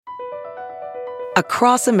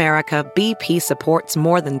Across America, BP supports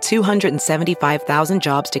more than 275,000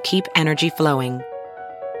 jobs to keep energy flowing.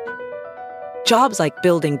 Jobs like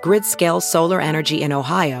building grid-scale solar energy in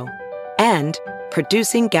Ohio and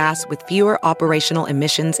producing gas with fewer operational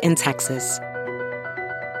emissions in Texas.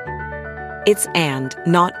 It's and,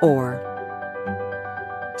 not or.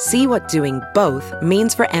 See what doing both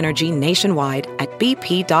means for energy nationwide at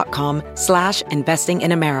bp.com/investing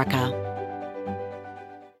in America.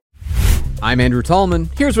 I'm Andrew Tallman.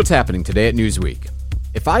 Here's what's happening today at Newsweek.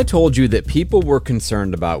 If I told you that people were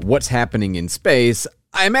concerned about what's happening in space,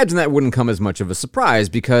 I imagine that wouldn't come as much of a surprise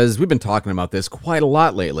because we've been talking about this quite a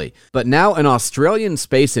lot lately. But now an Australian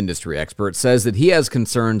space industry expert says that he has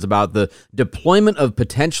concerns about the deployment of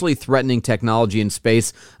potentially threatening technology in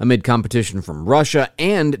space amid competition from Russia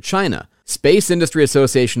and China. Space Industry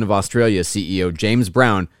Association of Australia CEO James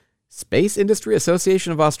Brown, Space Industry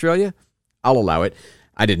Association of Australia? I'll allow it.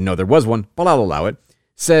 I didn't know there was one, but I'll allow it.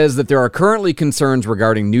 Says that there are currently concerns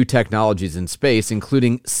regarding new technologies in space,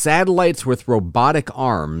 including satellites with robotic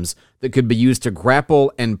arms that could be used to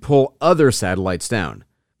grapple and pull other satellites down.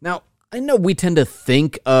 Now, I know we tend to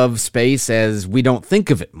think of space as we don't think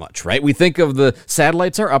of it much, right? We think of the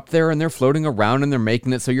satellites are up there and they're floating around and they're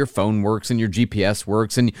making it so your phone works and your GPS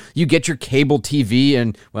works and you get your cable TV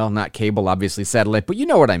and, well, not cable, obviously satellite, but you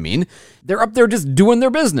know what I mean. They're up there just doing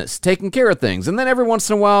their business, taking care of things. And then every once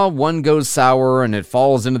in a while, one goes sour and it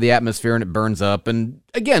falls into the atmosphere and it burns up. And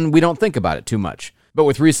again, we don't think about it too much. But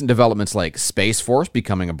with recent developments like Space Force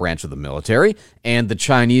becoming a branch of the military and the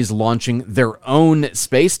Chinese launching their own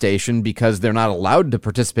space station because they're not allowed to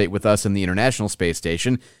participate with us in the International Space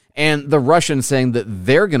Station, and the Russians saying that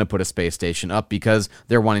they're going to put a space station up because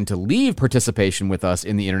they're wanting to leave participation with us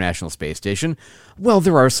in the International Space Station, well,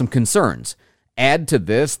 there are some concerns. Add to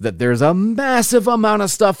this that there's a massive amount of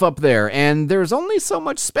stuff up there, and there's only so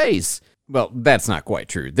much space. Well, that's not quite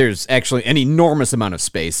true. There's actually an enormous amount of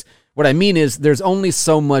space. What I mean is there's only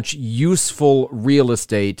so much useful real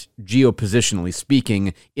estate, geopositionally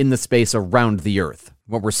speaking, in the space around the Earth.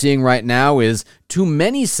 What we're seeing right now is too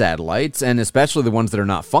many satellites, and especially the ones that are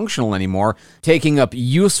not functional anymore, taking up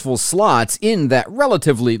useful slots in that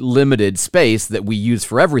relatively limited space that we use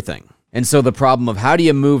for everything. And so the problem of how do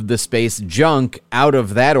you move the space junk out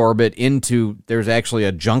of that orbit into, there's actually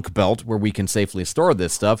a junk belt where we can safely store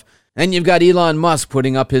this stuff. And you've got Elon Musk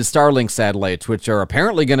putting up his Starlink satellites, which are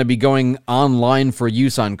apparently going to be going online for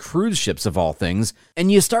use on cruise ships of all things. And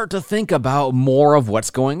you start to think about more of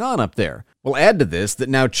what's going on up there. Well, add to this that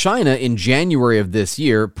now China in January of this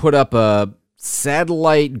year put up a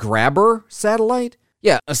satellite grabber satellite?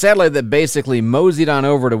 Yeah, a satellite that basically moseyed on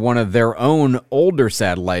over to one of their own older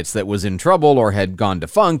satellites that was in trouble or had gone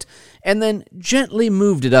defunct, and then gently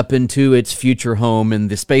moved it up into its future home in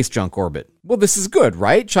the space junk orbit. Well, this is good,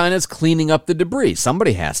 right? China's cleaning up the debris.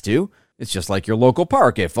 Somebody has to. It's just like your local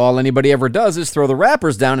park. If all anybody ever does is throw the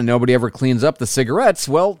wrappers down and nobody ever cleans up the cigarettes,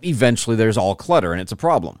 well, eventually there's all clutter and it's a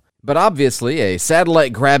problem. But obviously, a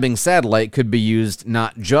satellite-grabbing satellite could be used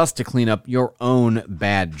not just to clean up your own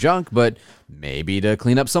bad junk, but maybe to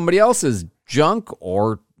clean up somebody else's junk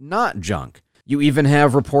or not junk. You even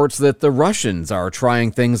have reports that the Russians are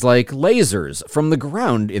trying things like lasers from the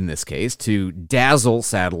ground, in this case, to dazzle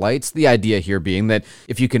satellites. The idea here being that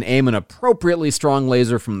if you can aim an appropriately strong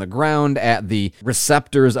laser from the ground at the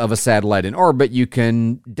receptors of a satellite in orbit, you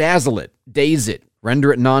can dazzle it, daze it,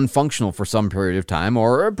 render it non-functional for some period of time,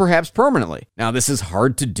 or perhaps permanently. Now, this is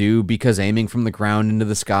hard to do because aiming from the ground into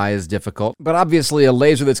the sky is difficult, but obviously a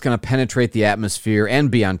laser that's going to penetrate the atmosphere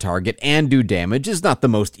and be on target and do damage is not the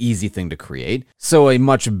most easy thing to create. So a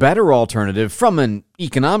much better alternative from an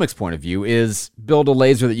economics point of view is build a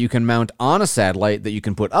laser that you can mount on a satellite that you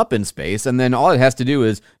can put up in space, and then all it has to do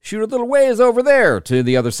is shoot a little ways over there to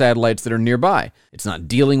the other satellites that are nearby. It's not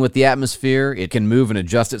dealing with the atmosphere, it can move and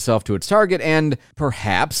adjust itself to its target, and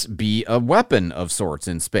perhaps be a weapon of sorts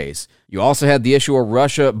in space. You also had the issue where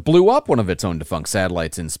Russia blew up one of its own defunct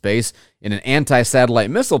satellites in space in an anti-satellite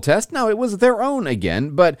missile test. Now, it was their own again,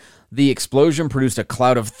 but the explosion produced a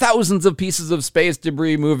cloud of thousands of pieces of space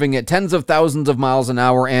debris moving at tens of thousands of miles an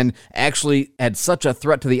hour and actually had such a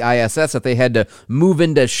threat to the ISS that they had to move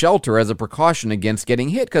into shelter as a precaution against getting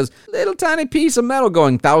hit because a little tiny piece of metal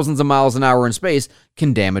going thousands of miles an hour in space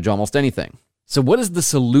can damage almost anything. So what is the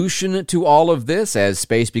solution to all of this as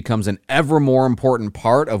space becomes an ever more important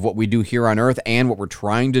part of what we do here on Earth and what we're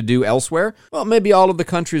trying to do elsewhere? Well, maybe all of the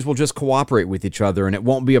countries will just cooperate with each other and it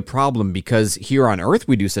won't be a problem because here on Earth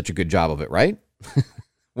we do such a good job of it, right?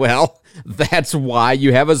 Well, that's why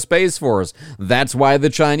you have a Space Force. That's why the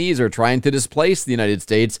Chinese are trying to displace the United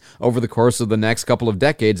States over the course of the next couple of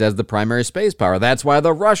decades as the primary space power. That's why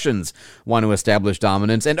the Russians want to establish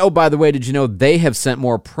dominance. And oh, by the way, did you know they have sent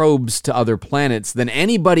more probes to other planets than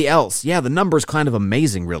anybody else? Yeah, the number's kind of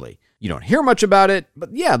amazing, really. You don't hear much about it,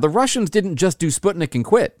 but yeah, the Russians didn't just do Sputnik and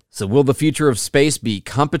quit. So will the future of space be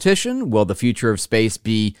competition? Will the future of space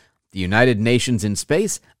be the United Nations in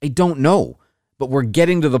space? I don't know. But we're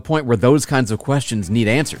getting to the point where those kinds of questions need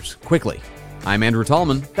answers quickly. I'm Andrew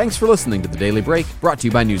Tallman. Thanks for listening to The Daily Break, brought to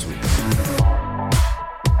you by Newsweek.